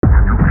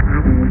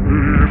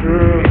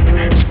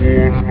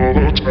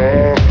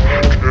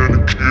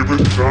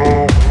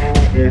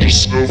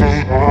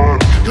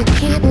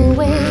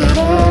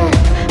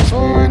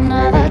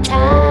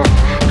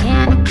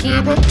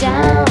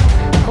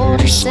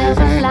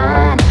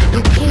line.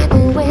 You keep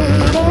on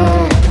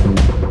waiting.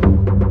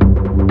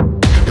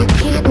 You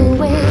keep on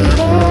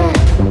waiting.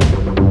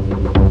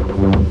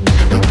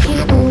 You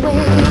keep on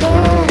waiting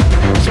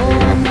for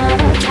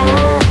another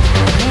time.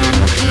 And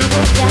you keep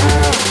it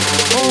down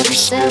for the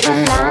silver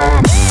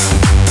line.